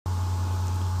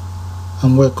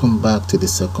and welcome back to the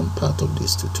second part of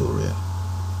this tutorial.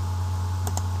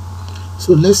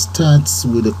 So let's start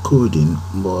with the coding,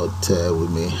 but we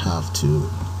may have to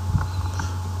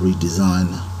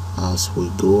redesign as we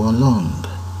go along.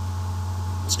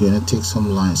 It's going to take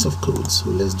some lines of code, so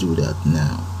let's do that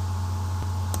now.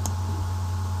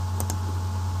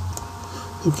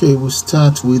 Okay, we'll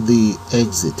start with the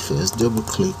exit first. Double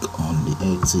click on the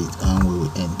exit and we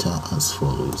will enter as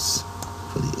follows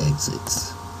for the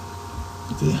exits.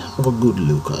 Okay, have a good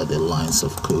look at the lines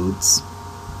of codes.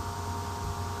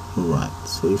 Right,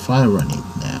 so if I run it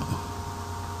now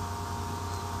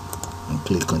and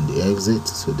click on the exit,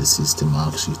 so the system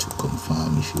asks you to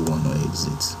confirm if you want to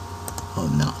exit or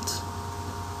not.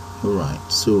 Alright,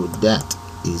 so that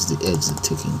is the exit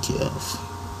taken care of.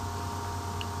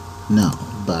 Now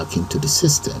back into the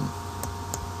system.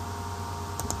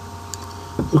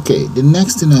 Okay, the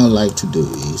next thing I would like to do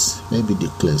is maybe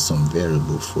declare some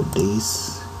variable for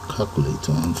days,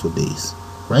 calculator, and for days.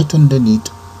 Right underneath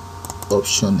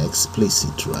option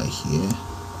explicit right here,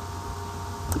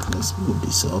 let's move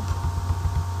this up.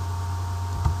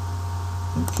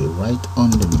 Okay, right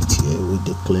underneath here we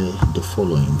declare the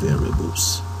following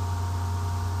variables.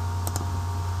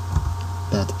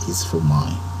 That is for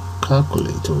my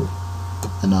calculator,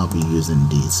 and I'll be using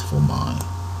these for my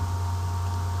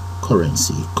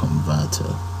currency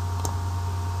converter.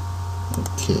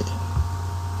 Okay,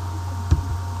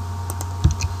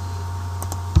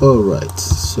 alright,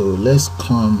 so let's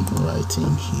come right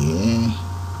in here.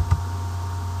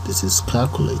 This is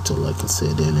calculator, like I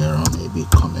said earlier on, maybe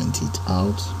comment it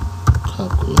out.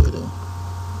 Calculator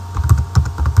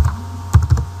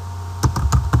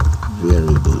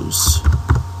variables,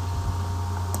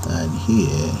 and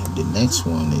here the next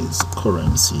one is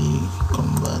currency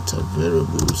converter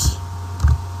variables.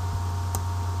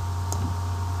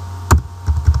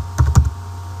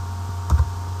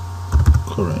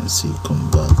 Currency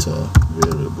converter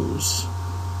variables.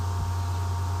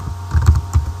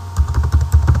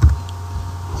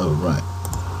 Alright,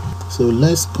 so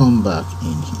let's come back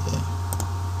in here.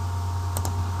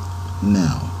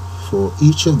 Now for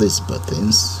each of these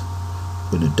buttons,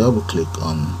 we're going to double click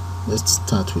on, let's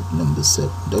start with number 7,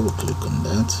 double click on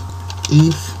that.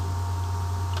 If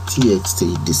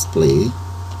txt display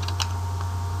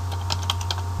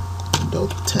dot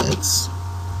text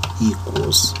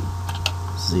equals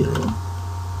 0,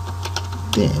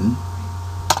 then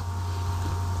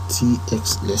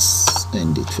let's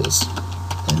end it first,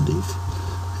 end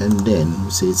if, and then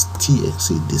we say it's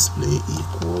txt display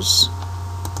equals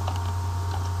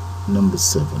number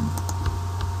 7,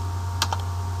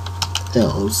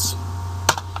 else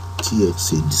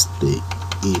txt display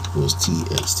equals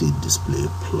txt display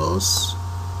plus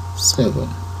 7.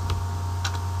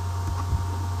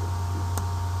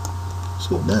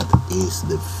 So that is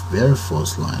the very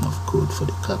first line of code for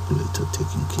the calculator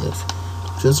taken care of.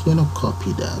 Just going to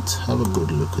copy that, have a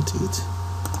good look at it,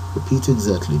 repeat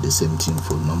exactly the same thing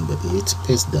for number 8,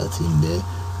 paste that in there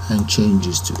and change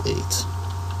this to 8.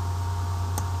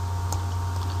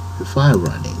 If I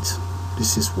run it,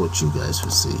 this is what you guys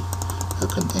will see. I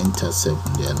can enter 7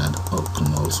 there, and I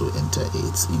can also enter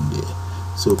 8 in there.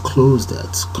 So close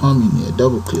that, come in here,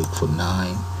 double click for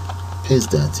 9,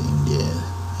 paste that in there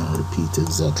and repeat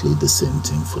exactly the same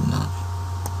thing for 9.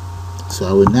 So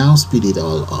I will now speed it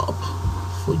all up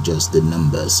for just the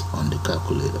numbers on the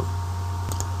calculator.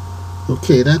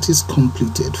 Okay, that is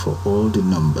completed for all the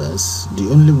numbers.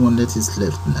 The only one that is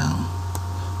left now,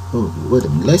 oh wait a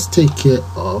minute, let's take care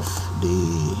of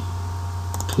the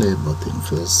clear button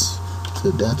first.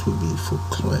 So that will be for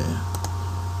clear,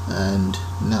 and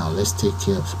now let's take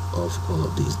care of all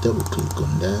of these. Double click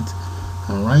on that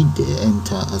and right there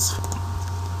enter as.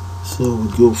 So we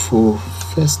go for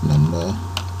first number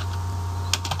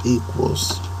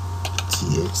equals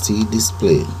txt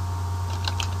display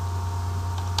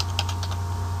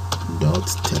dot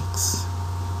text.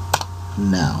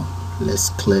 Now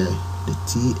let's clear the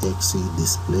txt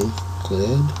display,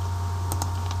 cleared.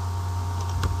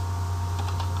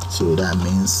 So that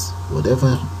means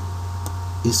whatever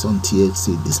is on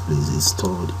txt displays is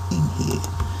stored in here,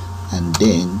 and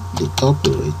then the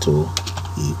operator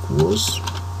equals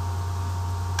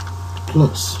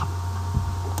plus.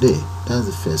 There, that's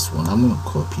the first one. I'm going to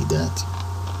copy that.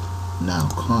 Now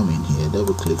come in here,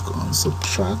 double click on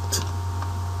subtract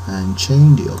and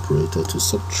change the operator to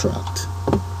subtract.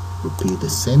 Repeat the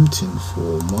same thing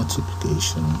for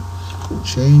multiplication,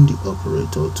 change the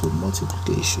operator to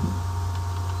multiplication,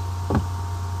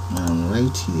 and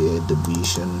right here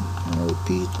division, and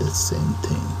repeat the same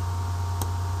thing.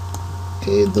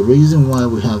 Okay, the reason why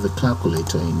we have the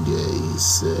calculator in there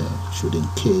is should in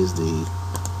case the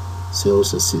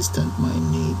sales assistant might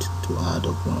need to add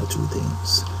up one or two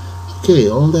things. Okay,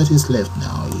 all that is left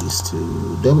now is to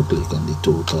double click on the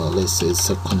total. Let's say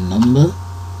second number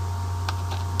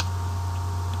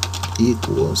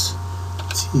equals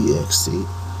txt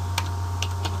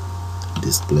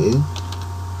display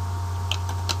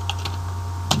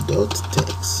dot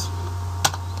text.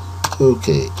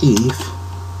 Okay, if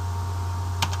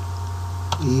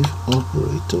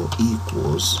operator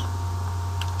equals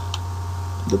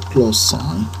the plus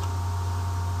sign,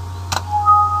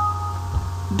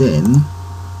 then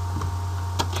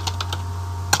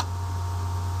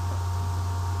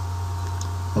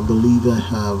I believe I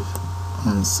have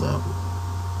answer.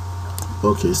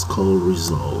 Okay, it's called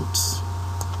results.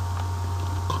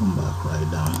 Come back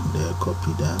right down there,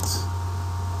 copy that,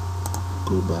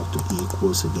 go back to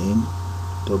equals again,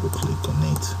 double click on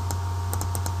it.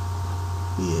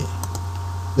 Yeah,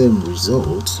 then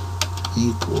result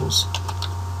equals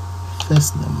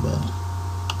first number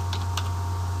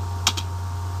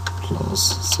plus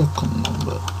second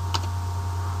number,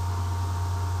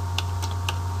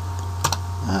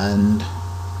 and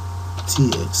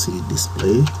txt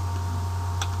display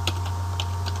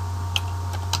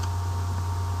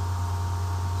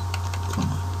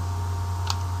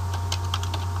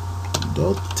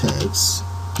dot text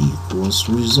equals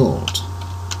result,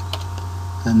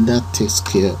 and that takes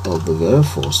care of the very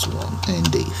first one,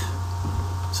 and if.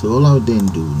 So all I'll then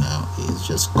do now is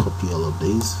just copy all of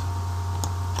these,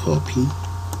 copy,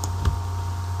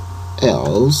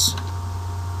 else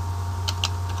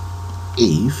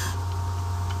if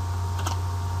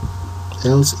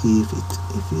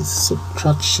it's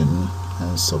subtraction,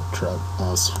 and subtract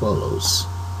as follows.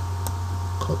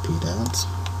 Copy that.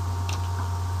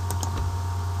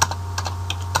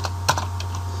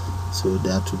 So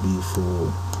that will be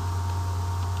for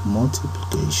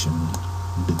multiplication,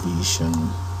 division,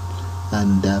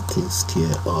 and that takes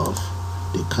care of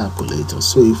the calculator.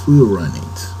 So if we run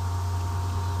it,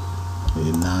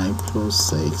 9 plus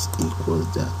 6 equals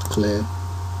that, clear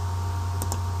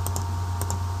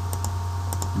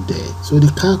there. So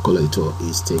the calculator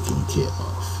is taken care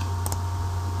of.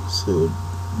 So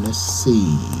let's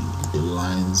see the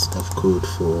lines of code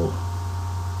for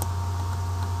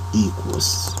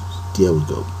equals. There we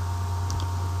go.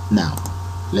 Now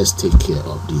let's take care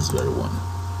of this very one.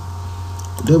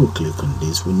 Double click on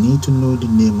this. We need to know the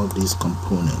name of this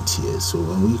component here. So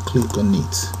when we click on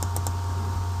it,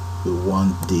 we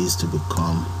want this to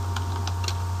become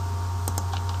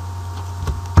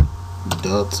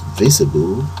dot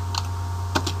visible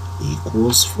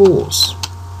equals false.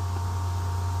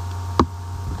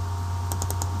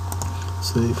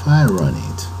 So if I run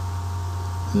it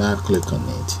and I click on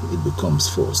it, it becomes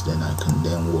false. Then I can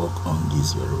then work on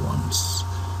these very ones,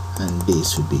 and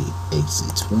this will be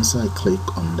exit. Once I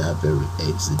click on that very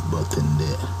exit button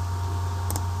there,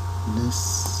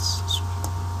 let's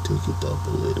take it up a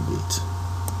little bit,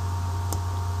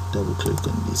 double click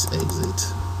on this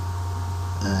exit,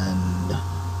 and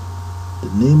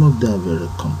the name of that very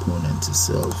component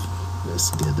itself,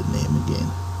 let's get the name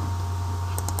again.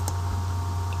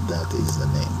 That is the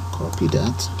name. Copy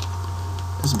that.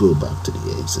 Let's go back to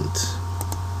the exit.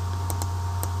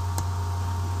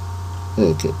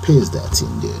 Okay, paste that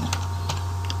in there.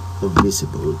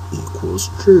 Visible equals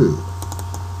true.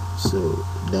 So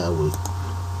that will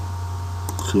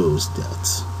close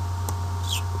that.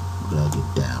 Drag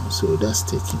it down. So that's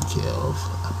taken care of,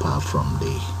 apart from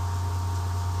the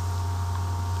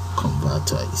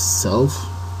converter itself.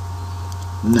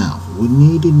 Now we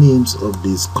need the names of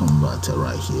this converter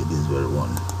right here, this very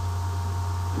one.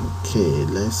 Okay,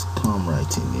 let's come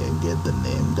right in here and get the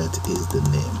name. That is the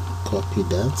name. Copy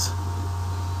that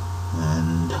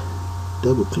and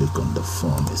double click on the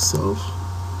form itself,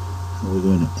 and we're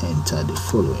going to enter the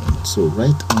following. So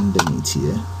right underneath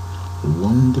here, we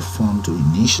want the form to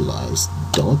initialize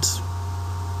dot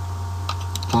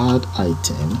add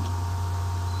item.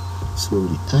 So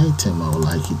the item I would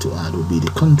like you to add will be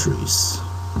the countries.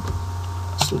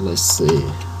 So let's say,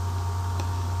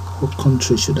 what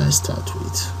country should I start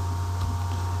with?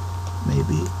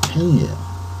 Maybe Kenya.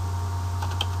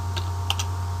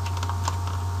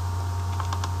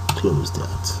 Close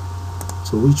that.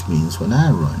 So which means when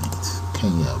I run it,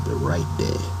 Kenya will be right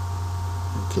there.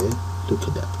 Okay, look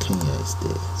at that, Kenya is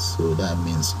there. So that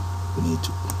means we need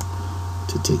to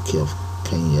take care of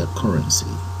Kenya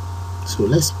currency. So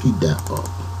let's speed that up.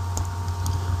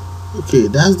 Okay,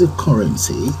 that's the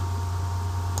currency.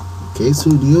 Okay, so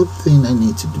the other thing I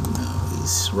need to do now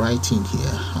is right in here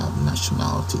have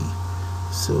nationality.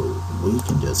 So we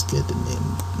can just get the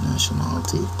name,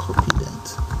 nationality, copy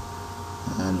that,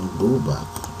 and go back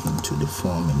into the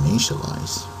form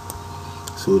initialize.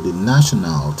 So the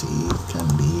nationality can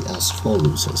be as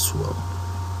follows as well.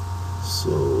 So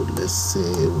let's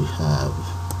say we have,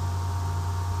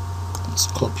 let's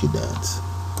copy that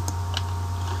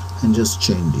and just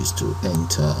change this to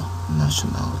enter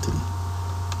nationality,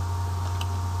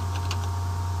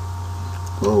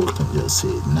 or we can just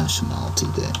say nationality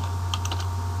there.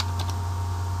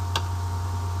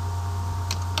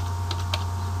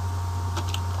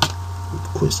 With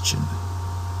question.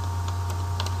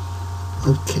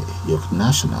 Okay, your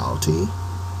nationality,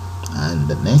 and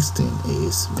the next thing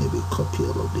is maybe copy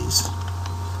all of these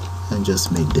and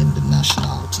just make them the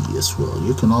nationality as well.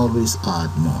 You can always add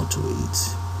more to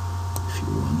it if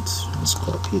you want. Let's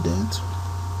copy that,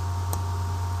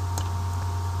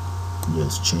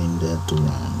 just change that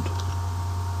around.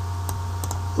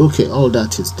 Okay, all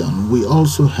that is done. We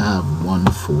also have one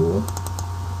for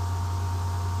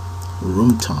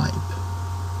room type.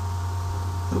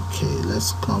 Okay,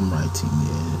 let's come right in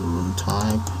here, room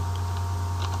type,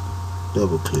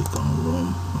 double click on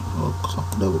room, or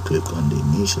double click on the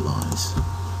initialize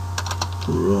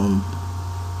room,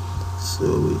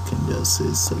 so we can just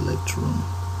say select room,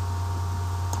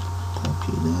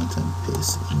 copy that and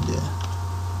paste it in there.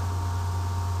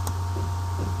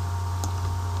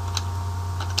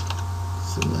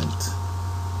 Select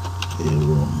a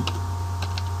room.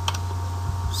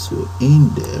 So in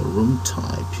there, room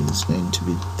type is going to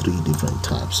be 3 different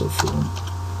types of room.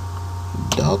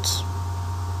 Dot,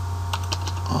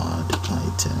 add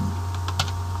item,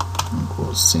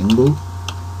 equals single,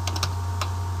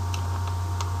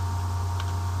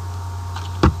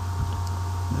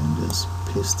 and just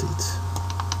paste it.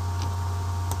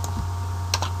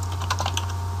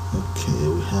 Okay,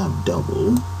 we have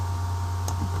double,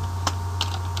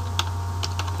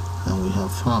 and we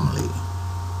have family.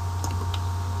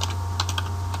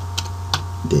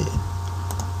 There.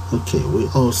 Okay, we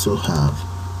also have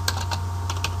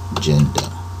gender.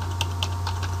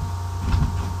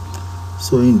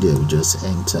 So in there we just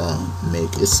enter,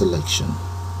 make a selection.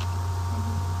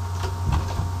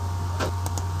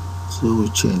 So we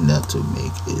change that to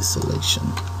make a selection.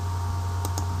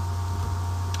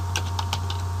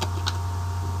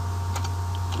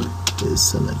 A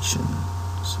selection.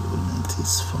 So that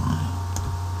is fine.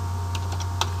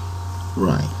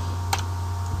 Right.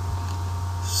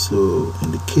 So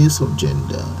in the case of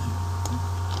gender,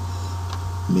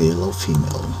 male or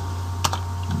female,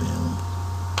 male,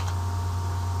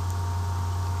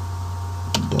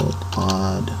 dot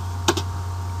add,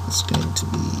 it's going to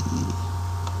be,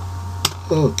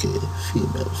 okay,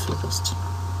 female first,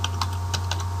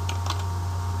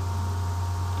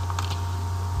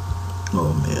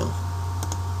 or male.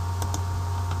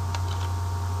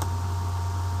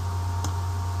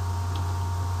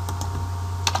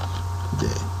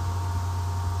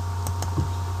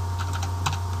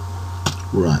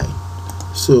 Right,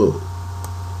 so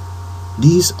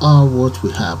these are what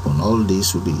will happen. All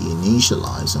this will be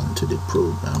initialized onto the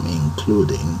program,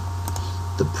 including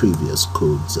the previous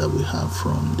codes that we have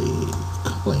from the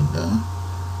calendar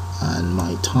and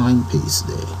my timepiece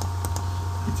there.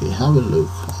 Okay, have a look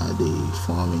at the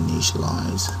form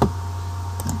initialize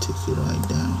and take it right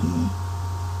down here.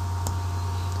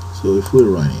 So if we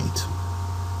run it,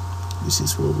 this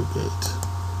is what we get.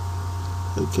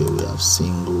 Okay, we have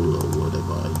single or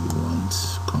whatever you want,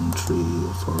 country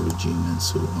of origin and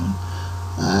so on,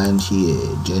 and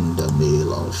here gender,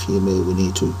 male or female. We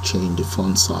need to change the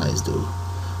font size though.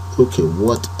 Okay,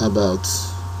 what about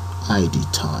ID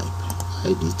type?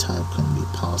 ID type can be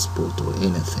passport or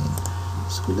anything,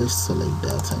 so let's select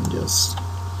that and just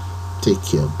take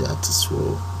care of that as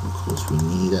well, because we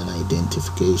need an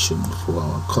identification for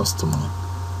our customer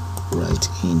right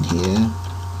in here.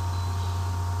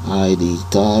 ID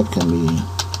type can be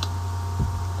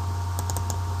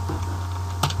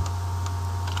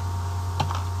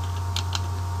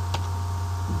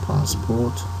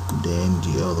passport, then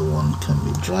the other one can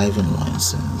be driving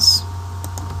license.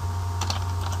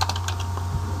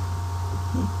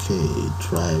 Okay,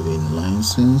 driving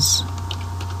license.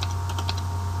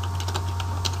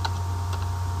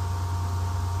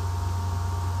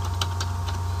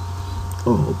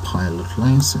 Oh, pilot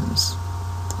license.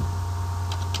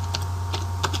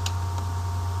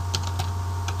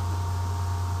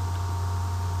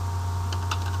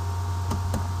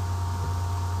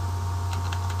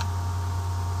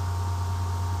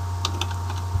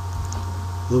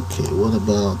 Okay, what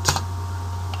about,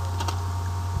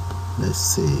 let's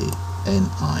say,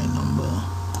 NI number.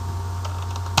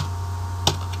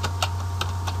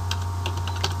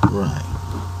 Right,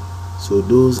 so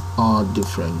those are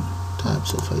different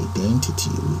types of identity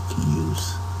we can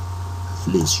use. At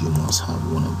least you must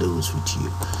have one of those with you.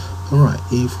 Alright,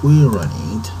 if we run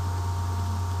it,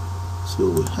 so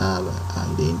we have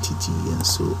an identity and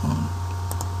so on.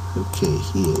 Okay,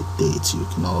 here dates, you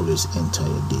can always enter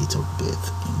your date of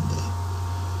birth in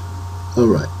there.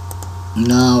 Alright,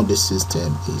 now the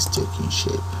system is taking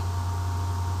shape.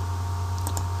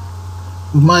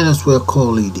 We might as well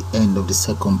call it the end of the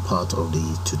second part of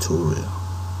the tutorial.